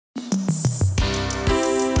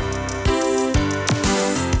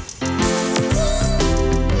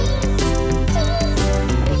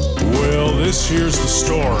here's the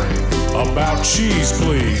story about Cheeze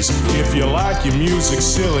Pleeze. If you like your music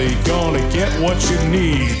silly, gonna get what you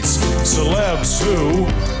need. Celebs who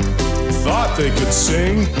thought they could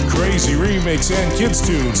sing crazy remakes and kids'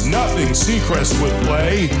 tunes. Nothing Seacrest would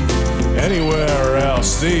play. Anywhere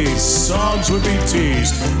else, these songs would be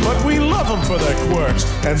teased. But we love them for their quirks,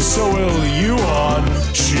 and so will you on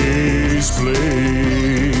Cheeze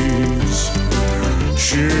Pleeze.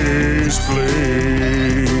 Cheeze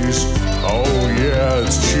Pleeze. Oh yeah,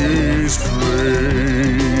 it's Cheeze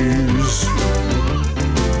Pleeze.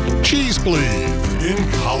 Cheeze Pleeze. In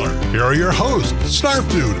color. Here are your hosts, Snarf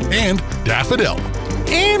Dude and Daffodil.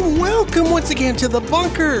 And welcome once again to the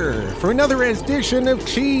bunker for another edition of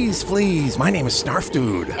Cheeze Pleeze. My name is Snarf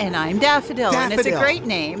Dude. And I'm Daffodil. And it's a great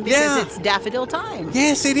name because it's daffodil time.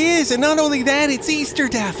 Yes, it is. And not only that, it's Easter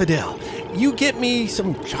Daffodil. You get me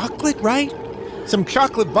some chocolate, right? Some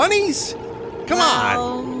chocolate bunnies? Come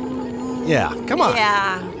on. Yeah, come on.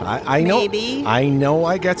 Yeah. I know. Maybe. I know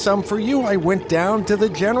I got some for you. I went down to the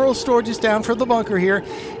general store just down from the bunker here,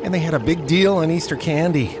 and they had a big deal on Easter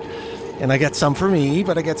candy. And I got some for me,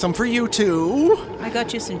 but I got some for you, too. I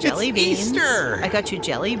got you some jelly beans. Easter. I got you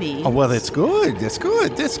jelly beans. Oh, well, that's good. That's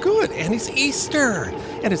good. That's good. And it's Easter.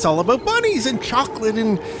 And it's all about bunnies and chocolate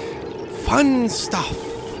and fun stuff.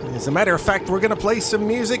 As a matter of fact, we're going to play some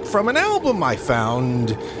music from an album I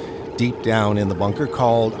found deep down in the bunker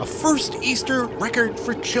called A First Easter Record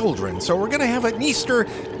for Children. So we're going to have an Easter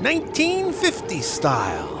 1950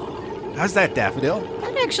 style. How's that, Daffodil?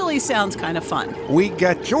 That actually sounds kind of fun. We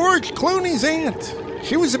got George Clooney's aunt.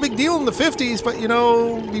 She was a big deal in the 50s, but, you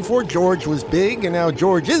know, before George was big, and now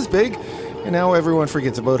George is big, and now everyone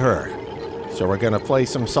forgets about her. So we're going to play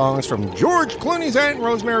some songs from George Clooney's aunt,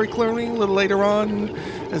 Rosemary Clooney, a little later on,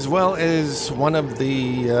 as well as one of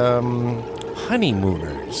the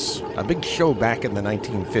Honeymooners, a big show back in the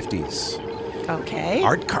 1950s. Okay.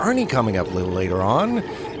 Art Carney coming up a little later on.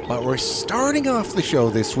 But we're starting off the show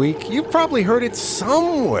this week. You've probably heard it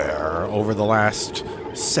somewhere over the last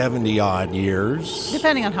 70-odd years.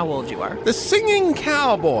 Depending on how old you are. The Singing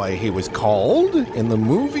Cowboy, he was called in the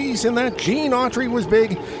movies, and that Gene Autry was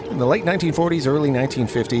big in the late 1940s, early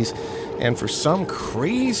 1950s. And for some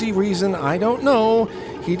crazy reason, I don't know,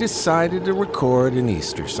 he decided to record an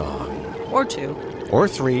Easter song. Or two. Or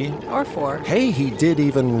three. Or four. Hey, he did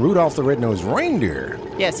even Rudolph the Red-Nosed Reindeer.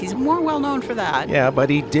 Yes, he's more well-known for that. Yeah, but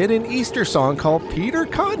he did an Easter song called Peter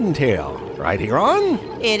Cottontail. Right here on...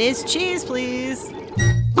 It is Cheeze Pleeze.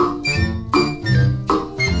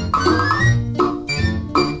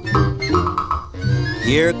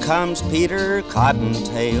 Here comes Peter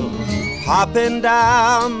Cottontail, hopping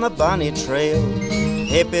down the bunny trail.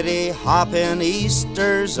 Hippity-hopping,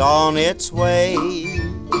 Easter's on its way.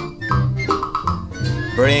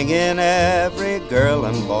 Bringing every girl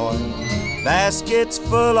and boy baskets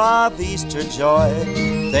full of Easter joy,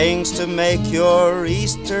 things to make your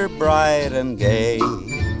Easter bright and gay.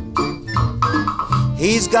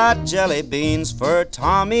 He's got jelly beans for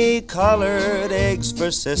Tommy, colored eggs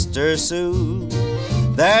for Sister Sue.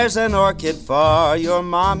 There's an orchid for your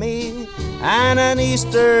mommy and an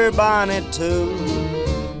Easter bonnet too.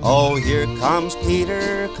 Oh, here comes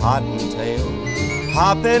Peter Cottontail,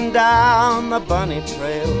 hopping down the bunny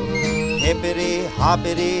trail.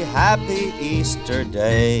 Hippity-hoppity, happy Easter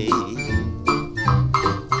day.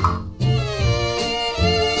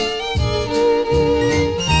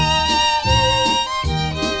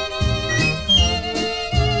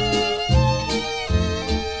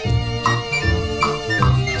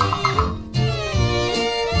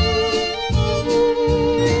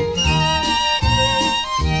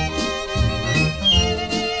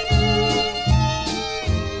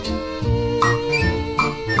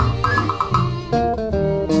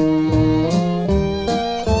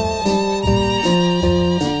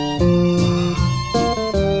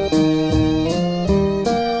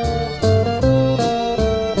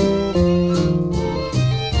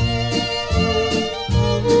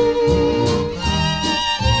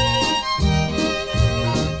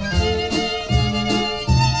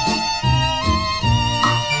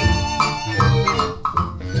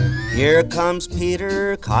 Here comes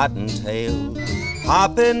Peter Cottontail,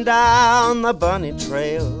 hopping down the bunny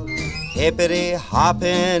trail.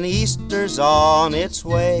 Hippity-hopping, Easter's on its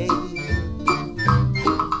way.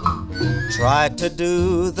 Try to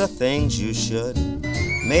do the things you should.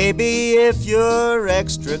 Maybe if you're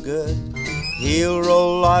extra good, he'll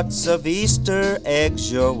roll lots of Easter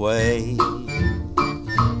eggs your way.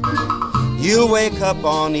 You wake up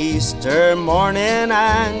on Easter morning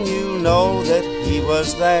and you know that he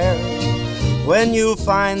was there. When you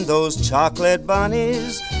find those chocolate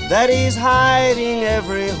bunnies that he's hiding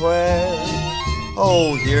everywhere.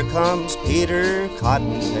 Oh, here comes Peter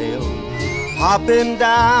Cottontail, hopping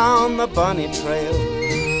down the bunny trail.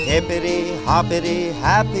 Hippity hoppity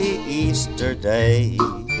happy Easter day.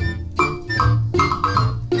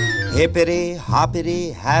 Hippity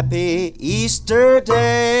hoppity happy Easter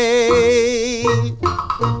day.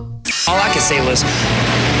 All I could say was,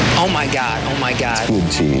 oh my God, oh my God.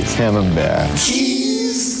 Good cheese, camembert.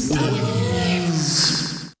 Cheeze Pleeze.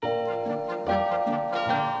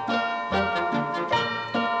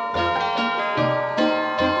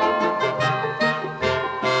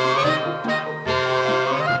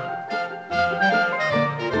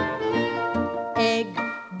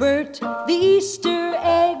 Egbert, the Easter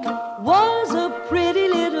egg, was a pretty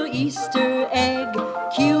little Easter egg.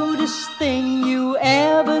 Cutest thing you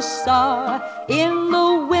ever saw in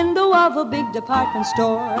the window of a big department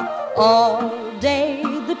store. All day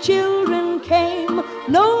the children came,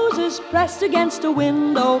 noses pressed against a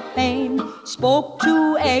window pane. Spoke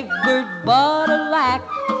to Egbert, but alack,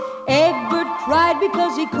 Egbert cried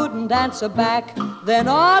because he couldn't answer back. Then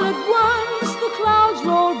all at once the clouds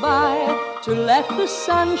rolled by to let the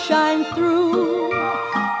sun shine through.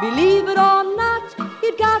 Believe it or not,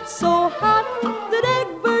 it got so hot that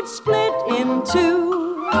Egbert split in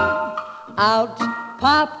two. Out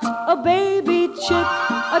popped a baby chick,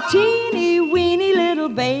 a teeny weeny little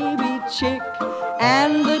baby chick.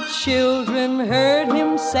 And the children heard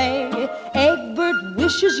him say, Egbert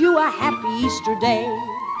wishes you a happy Easter day.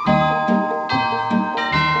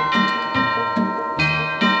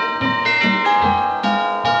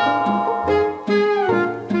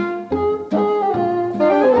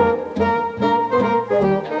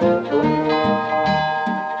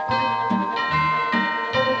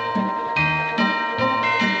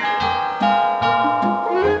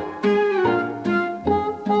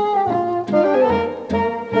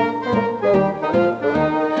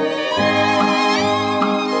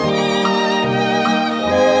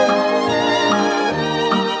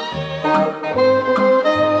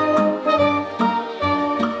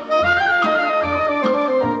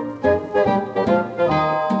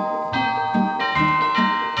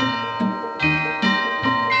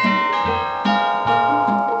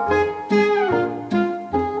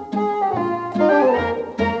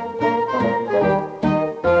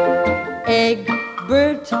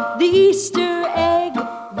 Egbert, the Easter egg,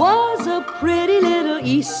 was a pretty little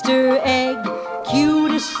Easter egg.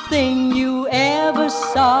 Cutest thing you ever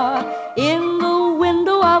saw in the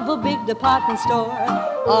window of a big department store.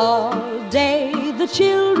 All day the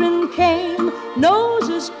children came,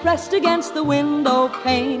 noses pressed against the window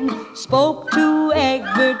pane. Spoke to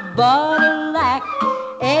Egbert, but alack,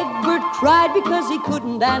 Egbert cried because he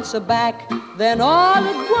couldn't answer back. Then all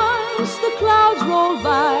at once the clouds rolled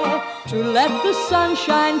by to let the sun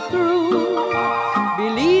shine through.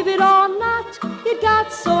 Believe it or not, it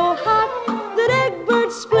got so hot that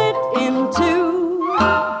Egbert split in two.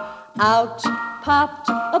 Out popped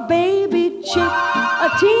a baby chick,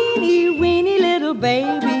 a teeny weeny little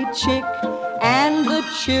baby chick. And the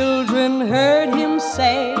children heard him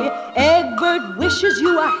say, Egbert wishes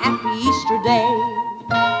you a happy Easter day.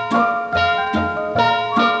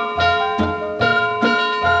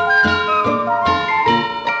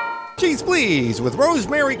 Cheeze Pleeze with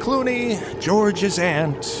Rosemary Clooney, George's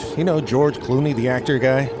aunt. You know George Clooney, the actor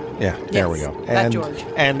guy? Yeah, there we go. That George.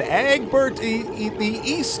 And Egbert, the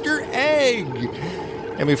Easter egg.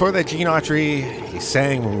 And before that, Gene Autry, he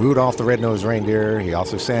sang Rudolph the Red-Nosed Reindeer. He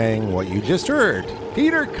also sang what you just heard,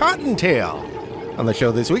 Peter Cottontail. On the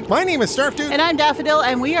show this week, my name is Snarf And I'm Daffodil,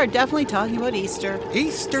 and we are definitely talking about Easter.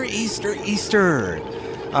 Easter.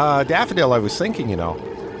 Daffodil, I was thinking,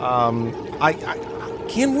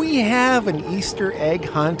 can we have an Easter egg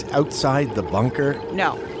hunt outside the bunker?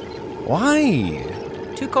 No. Why?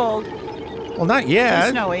 Too cold. Well, not yet.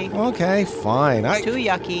 Too snowy. Okay, fine. Too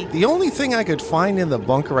yucky. The only thing I could find in the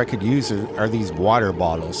bunker I could use are these water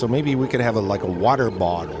bottles. So maybe we could have a water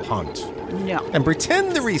bottle hunt. No. And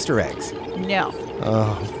pretend they're Easter eggs. No.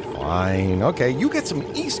 Oh, fine. Okay, you get some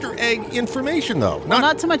Easter egg information, though.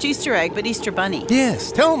 Not so much Easter egg, but Easter bunny.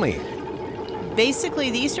 Yes, tell me.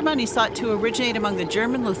 Basically, the Easter bunny is thought to originate among the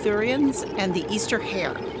German Lutherans and the Easter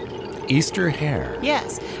hare. Easter hare?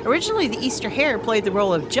 Yes. Originally, the Easter hare played the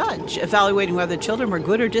role of judge, evaluating whether children were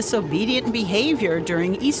good or disobedient in behavior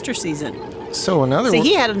during Easter season. So in other words... So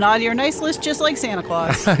he had a naughty or nice list just like Santa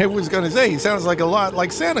Claus. I was going to say, he sounds like a lot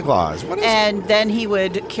like Santa Claus. What is And then he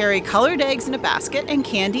would carry colored eggs in a basket and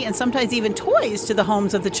candy and sometimes even toys to the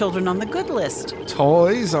homes of the children on the good list.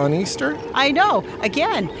 Toys on Easter? I know.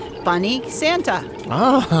 Again, Bunny, Santa.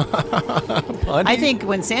 Ah, Bunny. I think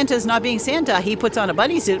when Santa's not being Santa, he puts on a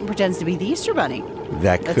bunny suit and pretends to be the Easter bunny.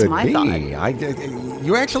 That That's could my be. thought.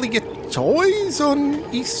 You actually get toys on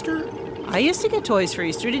Easter? I used to get toys for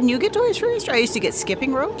Easter. Didn't you get toys for Easter? I used to get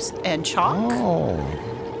skipping ropes and chalk.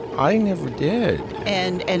 Oh, I never did.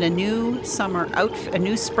 And a new summer outfit, a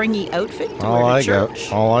new springy outfit to All wear I to church.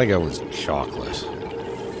 got, all I got was chocolate.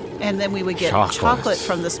 And then we would get Chocolate. chocolate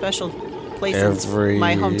from the special place Every in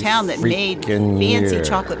my hometown that made freaking fancy year.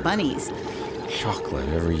 chocolate bunnies. Chocolate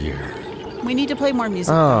every year. We need to play more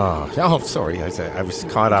music. Oh, sorry. I was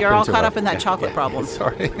caught up. You're all into caught it. up in that chocolate problem.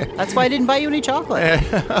 Sorry. That's why I didn't buy you any chocolate.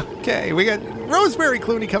 Okay, we got Rosemary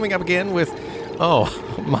Clooney coming up again with,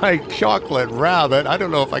 my chocolate rabbit. I don't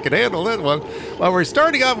know if I can handle this one. Well, we're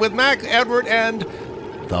starting off with Mac Edward and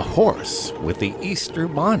the horse with the Easter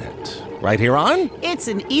bonnet. Right here on? It's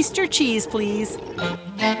an Easter cheese, please.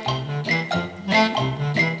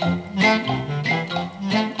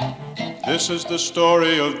 This is the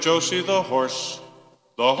story of Josie the horse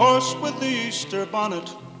with the Easter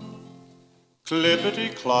bonnet.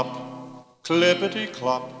 Clippity-clop,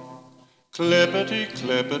 clippity-clop,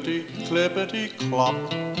 clippity-clippity, clippity-clop.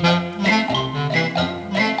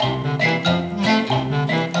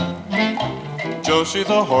 Josie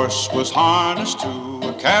the horse was harnessed to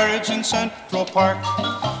a carriage in Central Park.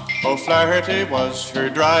 O'Flaherty was her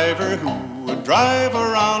driver who would drive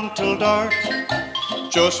around till dark.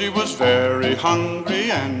 Josie was very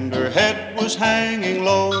hungry and her head was hanging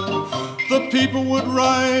low. The people would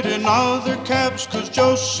ride in other cabs 'cause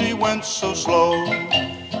Josie went so slow.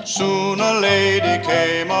 Soon a lady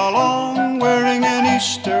came along wearing an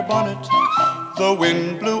Easter bonnet. The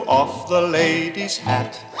wind blew off the lady's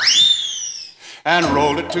hat and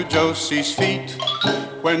rolled it to Josie's feet.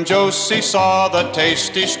 When Josie saw the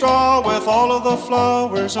tasty straw with all of the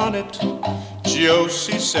flowers on it,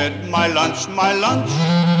 Josie said, my lunch, my lunch.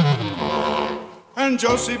 And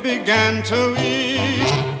Josie began to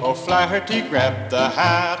eat. O'Flaherty grabbed the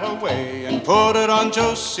hat away and put it on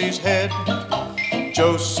Josie's head.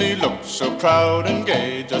 Josie looked so proud and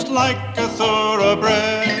gay, just like a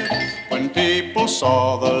thoroughbred. When people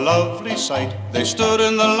saw the lovely sight, they stood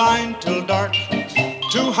in the line till dark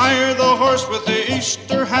to hire the horse with the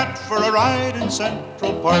Easter hat for a ride in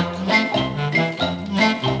Central Park.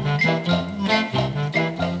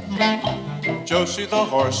 Josie the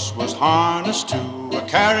horse was harnessed to a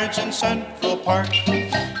carriage in Central Park.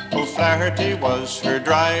 O'Flaherty was her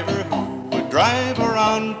driver who would drive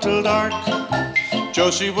around till dark.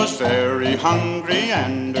 Josie was very hungry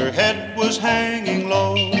and her head was hanging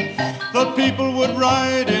low. The people would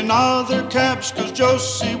ride in other cabs 'cause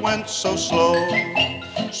Josie went so slow.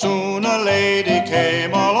 Soon a lady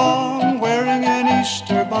came along wearing an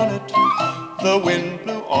Easter bonnet. The wind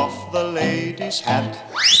blew off the lady's hat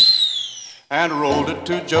and rolled it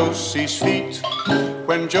to Josie's feet.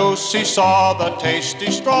 When Josie saw the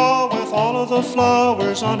tasty straw with all of the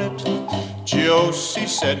flowers on it, Josie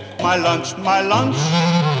said, my lunch, my lunch.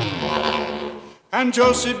 And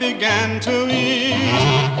Josie began to eat.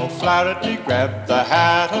 O'Flaherty grabbed the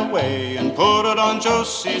hat away and put it on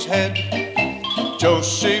Josie's head.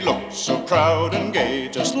 Josie looked so proud and gay,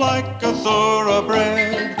 just like a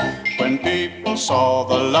thoroughbred. When people saw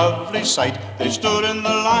the lovely sight, they stood in the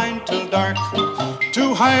line till dark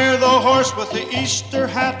to hire the horse with the Easter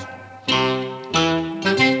hat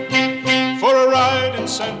for a ride in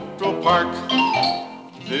Central Park.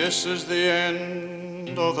 This is the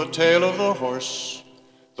end of the tale of the horse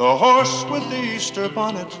with the Easter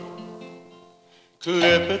bonnet.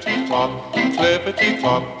 Clippity-clop,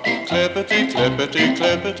 clippity-clop, clippity-clippity,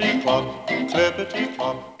 clippity-clop,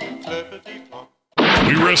 clippity-clop, clippity-clop.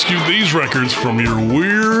 We rescued these records from your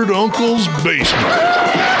weird uncle's basement.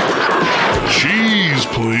 Cheeze,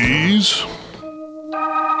 please.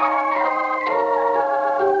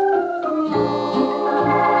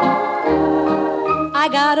 I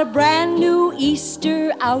got a brand new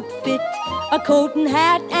Easter outfit, a coat and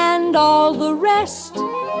hat and all the rest.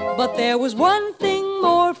 But there was one thing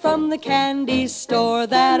more from the candy store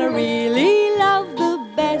that I really love the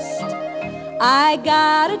best. I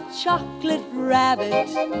got a chocolate rabbit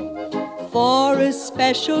for a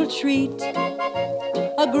special treat.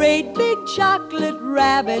 A great big chocolate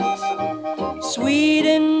rabbit, sweet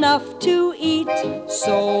enough to eat.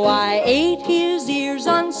 So I ate his ears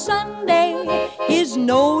on Sunday, his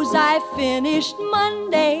nose I finished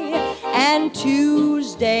Monday, and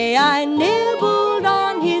Tuesday I nibbled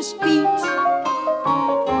on his feet.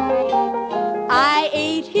 I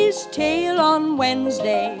ate his tail on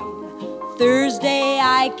Wednesday, Thursday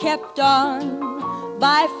I kept on.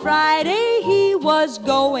 By Friday he was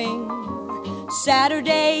going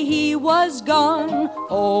Saturday he was gone.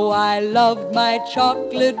 Oh, I loved my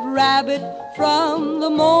chocolate rabbit from the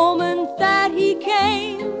moment that he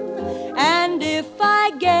came. And if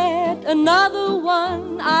I get another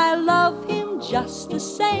one, I love him just the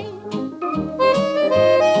same.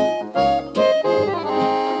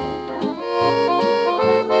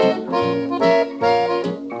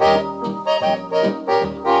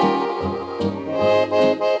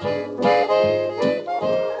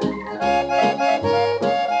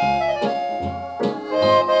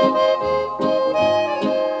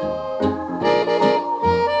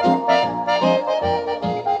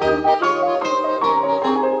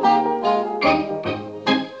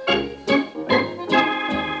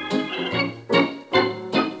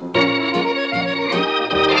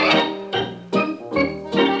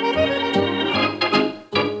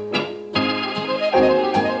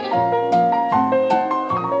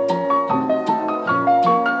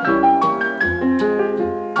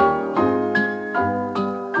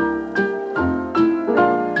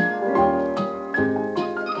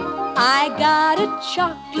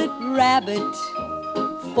 Rabbit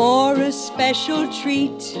for a special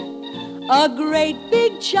treat, a great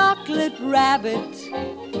big chocolate rabbit,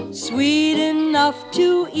 sweet enough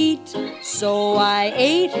to eat. So I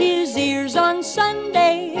ate his ears on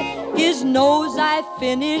Sunday, his nose I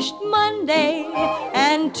finished Monday,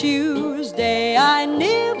 and Tuesday I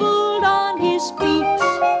nibbled on his feet.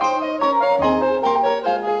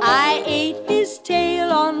 I ate his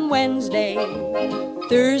tail on Wednesday,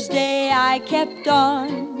 Thursday I kept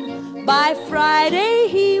on. By Friday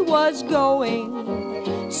he was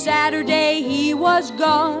going, Saturday he was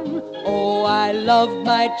gone. Oh, I loved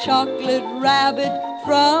my chocolate rabbit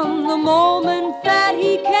from the moment that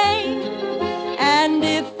he came. And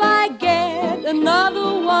if I get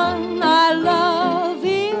another one, I love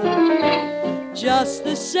him just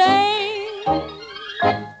the same.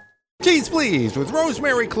 Cheeze Pleeze with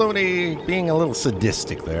Rosemary Clooney being a little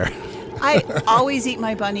sadistic there. I always eat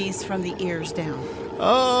my bunnies from the ears down.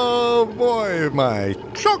 Oh boy, my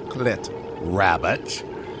chocolate rabbit.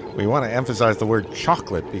 We want to emphasize the word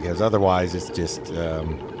chocolate because otherwise it's just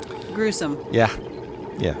gruesome. Yeah.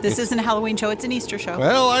 This isn't a Halloween show, it's an Easter show.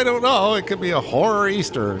 Well, I don't know. It could be a horror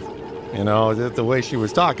Easter. You know, the way she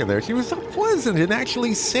was talking there. She was so pleasant in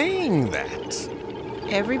actually saying that.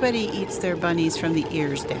 Everybody eats their bunnies from the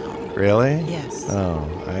ears down. Really? Yes. Oh,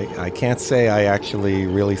 I can't say I actually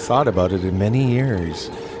really thought about it in many years.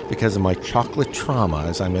 Because of my chocolate trauma,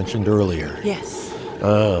 as I mentioned earlier. Yes.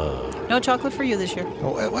 No chocolate for you this year.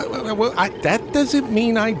 That doesn't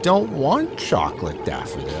mean I don't want chocolate,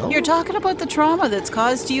 Daffodil. You're talking about the trauma that's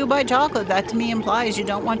caused to you by chocolate. That to me implies you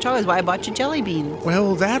don't want chocolate. That's why I bought you jelly beans.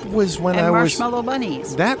 Well, that was when and I was... marshmallow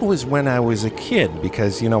bunnies. That was when I was a kid,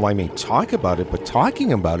 because, you know, I may talk about it, but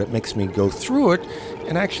talking about it makes me go through it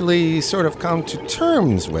and actually sort of come to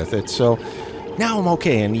terms with it. So now I'm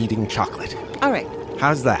okay in eating chocolate. All right.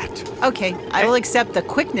 How's that? Okay, I will accept the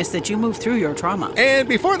quickness that you move through your trauma. And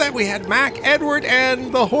before that, we had Mac, Edward,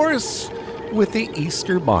 and the horse with the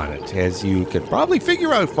Easter bonnet. As you could probably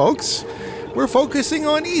figure out, folks, we're focusing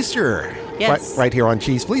on Easter. Yes. Right here on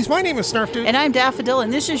Cheeze Pleeze. My name is Snarf Dude. And I'm Daffodil,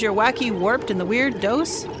 and this is your wacky, warped, and the weird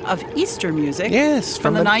dose of Easter music. Yes.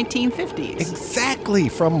 From the 1950s. Exactly.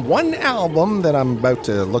 From one album that I'm about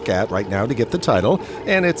to look at right now to get the title.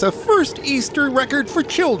 And it's a first Easter record for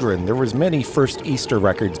children. There was many first Easter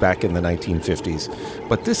records back in the 1950s.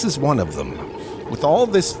 But this is one of them. With all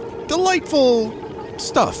this delightful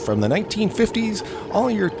stuff from the 1950s, all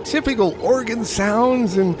your typical organ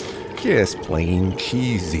sounds and just plain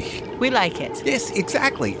cheesy. We like it. Yes,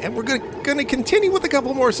 exactly. And we're going to continue with a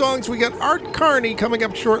couple more songs. We got Art Carney coming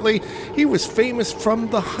up shortly. He was famous from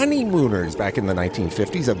The Honeymooners back in the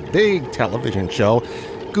 1950s, a big television show.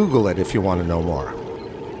 Google it if you want to know more.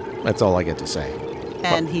 That's all I get to say.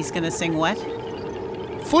 And he's going to sing what?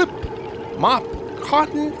 Flip, Mop,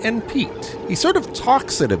 Cotton, and Pete. He sort of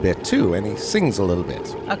talks it a bit, too, and he sings a little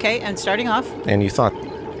bit. Okay, and starting off. And you thought,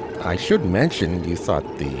 I should mention, you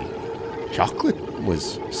thought the chocolate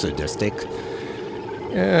was sadistic.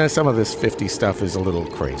 Some of this 50 stuff is a little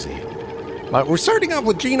crazy. But we're starting off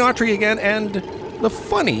with Gene Autry again and the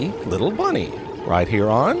funny little bunny right here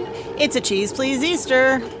on It's a Cheeze Pleeze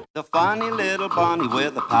Easter. The funny little bunny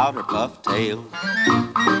with a powder puff tail.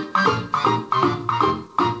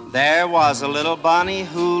 There was a little bunny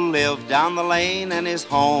who lived down the lane, and his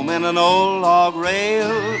home in an old log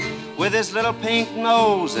rail. With his little pink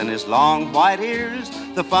nose and his long white ears,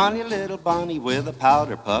 the funny little bunny with a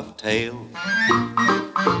powder puff tail.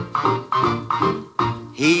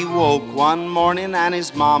 He woke one morning and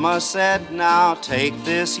his mama said, now take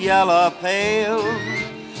this yellow pail,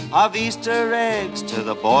 of Easter eggs to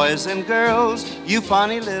the boys and girls. You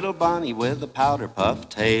funny little bunny with a powder puff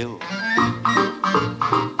tail.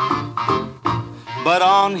 But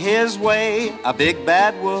on his way, a big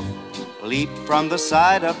bad wolf leaped from the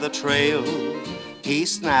side of the trail. He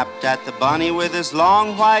snapped at the bunny with his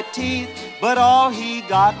long white teeth, but all he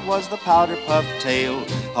got was the powder puff tail.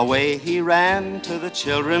 Away he ran to the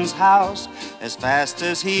children's house as fast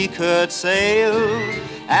as he could sail.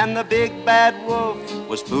 And the big bad wolf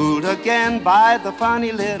was fooled again by the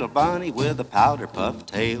funny little bunny with a powder puff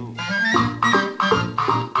tail.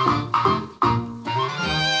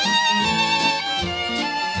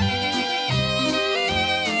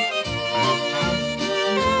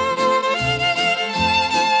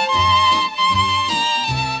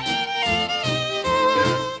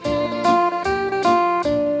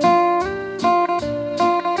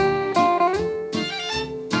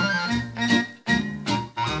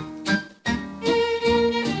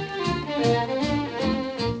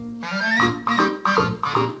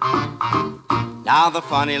 Now the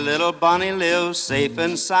funny little bunny lives safe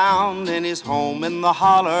and sound in his home in the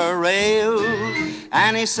holler rail.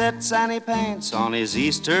 And he sits and he paints on his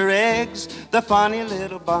Easter eggs, the funny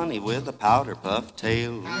little bunny with a powder puff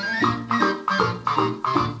tail.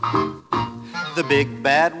 The big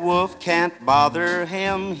bad wolf can't bother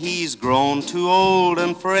him, he's grown too old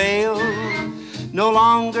and frail. No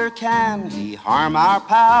longer can he harm our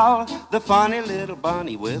pal, the funny little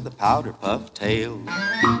bunny with a powder puff tail.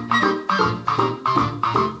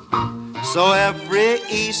 So every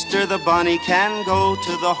Easter the bunny can go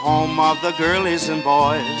to the home of the girlies and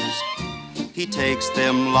boys. He takes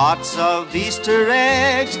them lots of Easter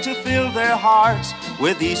eggs to fill their hearts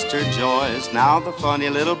with Easter joys. Now the funny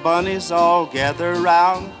little bunnies all gather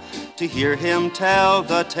round to hear him tell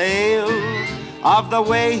the tale of the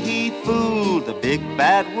way he fooled the big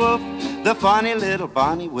bad wolf, the funny little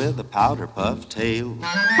bunny with a powder puff tail.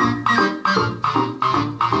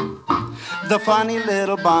 The funny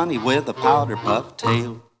little bunny with a powder puff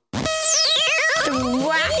tail. The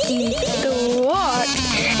wacky, the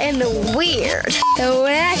warped, and the weird. The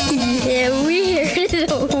wacky, the weird,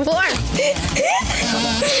 the warped.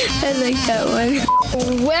 I like that one. The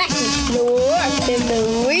wacky, the warped, and the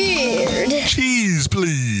weird. Cheeze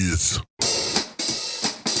Pleeze.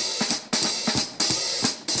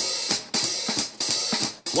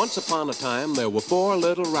 Once upon a time, there were 4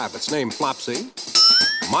 little rabbits named Flopsy,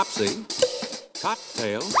 Mopsy,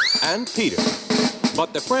 Cottontail, and Peter.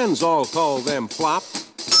 But their friends all called them Flop,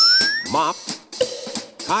 Mop,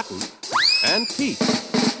 Cotton, and Pete.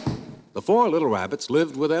 The 4 little rabbits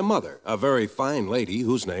lived with their mother, a very fine lady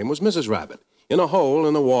whose name was Mrs. Rabbit, in a hole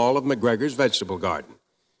in the wall of McGregor's vegetable garden.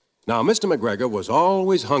 Now, Mr. McGregor was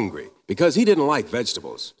always hungry because he didn't like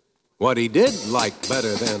vegetables. What he did like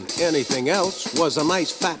better than anything else was a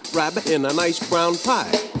nice fat rabbit in a nice brown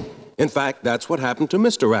pie. In fact, that's what happened to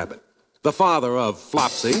Mr. Rabbit, the father of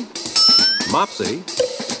Flopsy, Mopsy,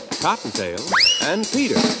 Cottontail, and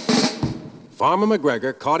Peter. Farmer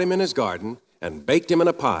McGregor caught him in his garden and baked him in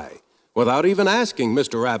a pie without even asking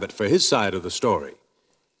Mr. Rabbit for his side of the story.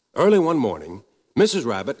 Early one morning, Mrs.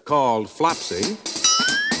 Rabbit called Flopsy,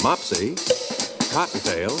 Mopsy,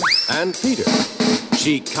 Cottontail, and Peter.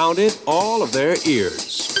 She counted all of their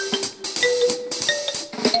ears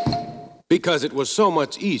because it was so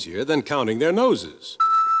much easier than counting their noses,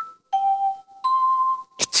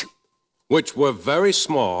 which were very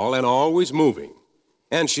small and always moving.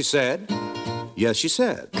 And she said, yes, she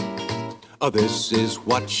said, this is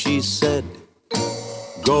what she said.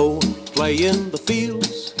 Go play in the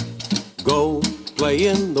fields, go play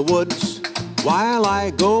in the woods, while I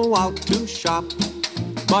go out to shop.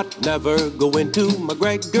 But never go into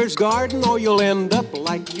McGregor's garden or you'll end up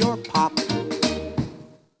like your pop.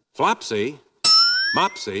 Flopsy,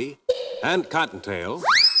 Mopsy, and Cottontail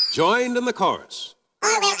joined in the chorus.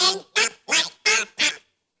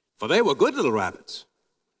 For they were good little rabbits.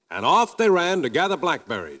 And off they ran to gather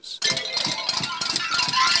blackberries.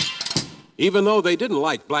 Even though they didn't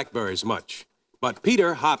like blackberries much. But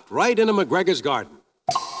Peter hopped right into McGregor's garden.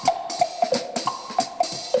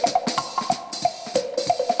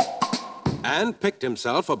 And picked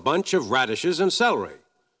himself a bunch of radishes and celery.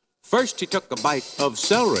 First he took a bite of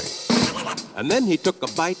celery, and then he took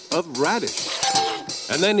a bite of radish,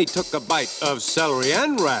 and then he took a bite of celery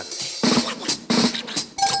and radish.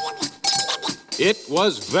 It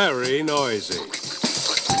was very noisy.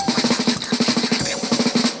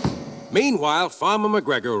 Meanwhile, Farmer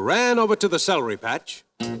McGregor ran over to the celery patch,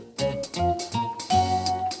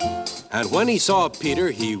 and when he saw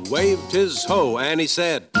Peter, he waved his hoe and he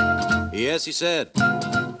said, yes, he said.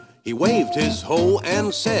 He waved his hoe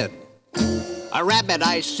and said, A rabbit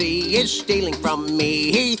I see is stealing from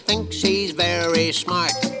me. He thinks he's very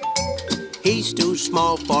smart. He's too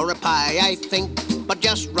small for a pie, I think, but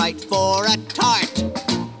just right for a tart.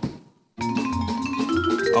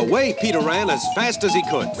 Away Peter ran as fast as he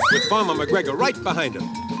could, with Farmer McGregor right behind him.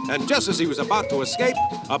 And just as he was about to escape,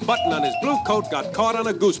 a button on his blue coat got caught on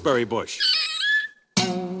a gooseberry bush.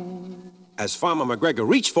 As Farmer McGregor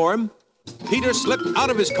reached for him, Peter slipped out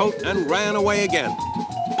of his coat and ran away again.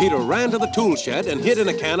 Peter ran to the tool shed and hid in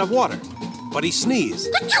a can of water. But he sneezed,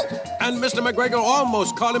 and Mr. McGregor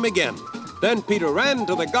almost caught him again. Then Peter ran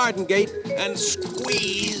to the garden gate and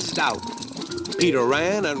squeezed out. Peter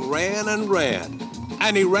ran and ran and ran.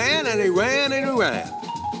 And he ran and he ran and he ran,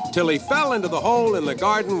 till he fell into the hole in the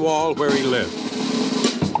garden wall where he lived.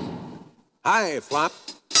 "Hi, Flop.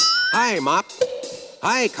 Hi, Mop.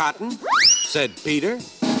 Hi, Cotton," said Peter.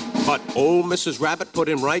 But old Mrs. Rabbit put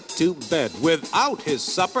him right to bed without his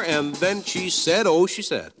supper, and then she said, oh, she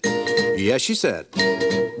said, yes, she said,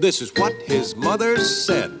 this is what his mother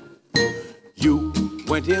said. "You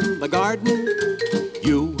went in the garden,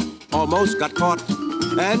 you almost got caught,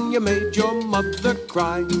 and you made your mother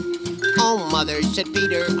cry." "Oh, Mother," said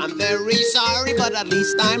Peter, "I'm very sorry, but at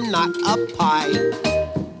least I'm not a pie."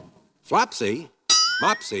 Flopsy,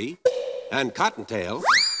 Mopsy, and Cottontail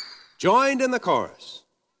joined in the chorus.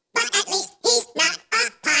 "But at least he's not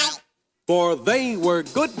a pie." For they were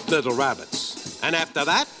good little rabbits. And after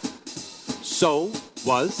that, so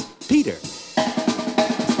was Peter.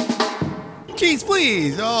 Cheeze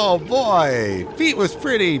Pleeze! Oh boy, Pete was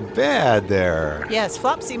pretty bad there. Yes,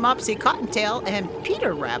 Flopsy, Mopsy, Cottontail, and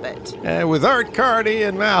Peter Rabbit. And with Art Carney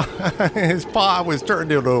and Mal, his paw was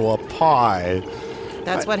turned into a pie.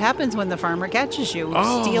 That's what happens when the farmer catches you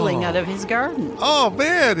stealing out of his garden. Oh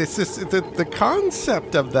man, it's just the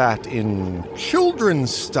concept of that in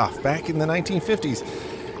children's stuff back in the 1950s.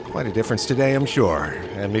 Quite a difference today, I'm sure.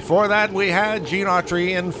 And before that, we had Gene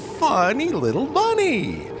Autry and Funny Little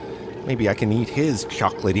Bunny. Maybe I can eat his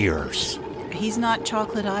chocolate ears. He's not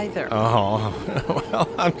chocolate either. Oh, well,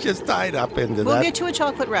 I'm just tied up into that. We'll get you a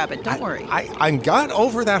chocolate rabbit, don't worry. I got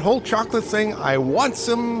over that whole chocolate thing. I want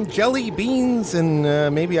some jelly beans, and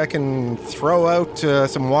maybe I can throw out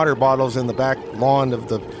some water bottles in the back lawn of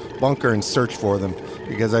the bunker and search for them,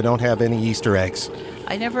 because I don't have any Easter eggs.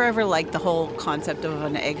 I never ever liked the whole concept of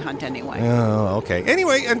an egg hunt anyway. Oh, okay.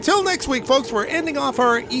 Anyway, until next week, folks, we're ending off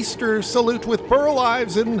our Easter salute with Burl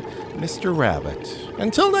Ives and Mr. Rabbit.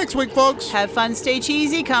 Until next week, folks. Have fun, stay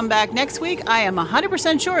cheesy. Come back next week. I am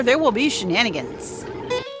 100% sure there will be shenanigans.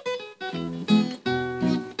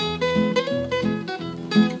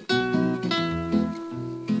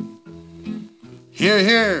 Here,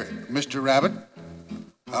 here, Mr. Rabbit.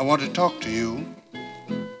 I want to talk to you.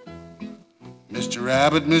 Mr.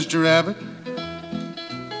 Rabbit,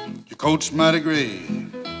 your coat's mighty gray.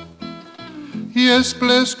 Yes,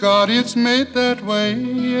 bless God, it's made that way.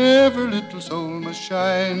 Every little soul must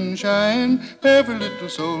shine, shine. Every little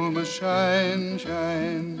soul must shine,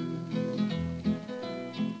 shine.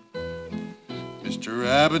 Mr.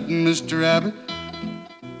 Rabbit,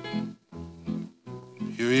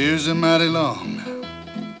 your ears are mighty long.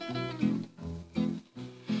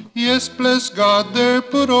 Yes, bless God, they're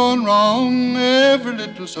put on wrong. Every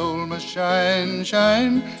little soul must shine,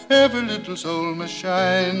 shine. Every little soul must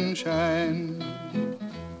shine, shine.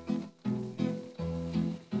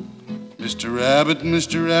 Mr. Rabbit,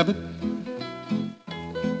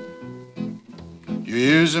 your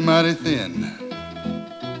ears are mighty thin.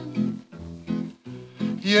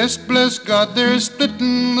 Yes, bless God, they're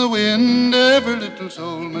splitting the wind. Every little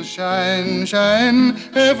soul must shine, shine.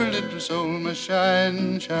 Every little soul must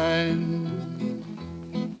shine, shine.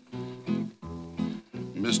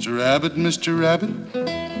 Mr. Rabbit,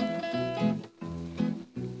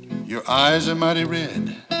 your eyes are mighty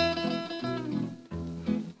red.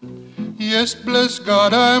 Yes, bless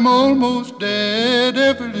God, I'm almost dead.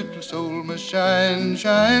 Every little soul must shine,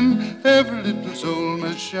 shine. Every little soul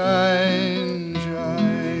must shine, shine.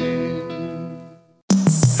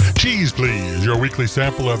 Cheeze Pleeze, your weekly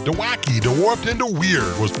sample of the wacky, the warped, and the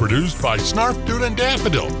weird, was produced by Snarf Dude and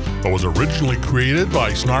Daffodil, but was originally created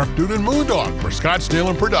by Snarf Dude and Moondog for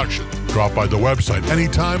Scottsdale and Production. Drop by the website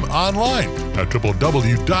anytime online at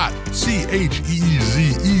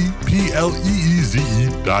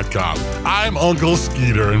www.cheezepleeze.com. I'm Uncle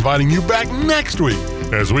Skeeter, inviting you back next week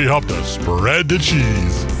as we help to spread the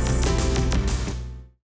cheese.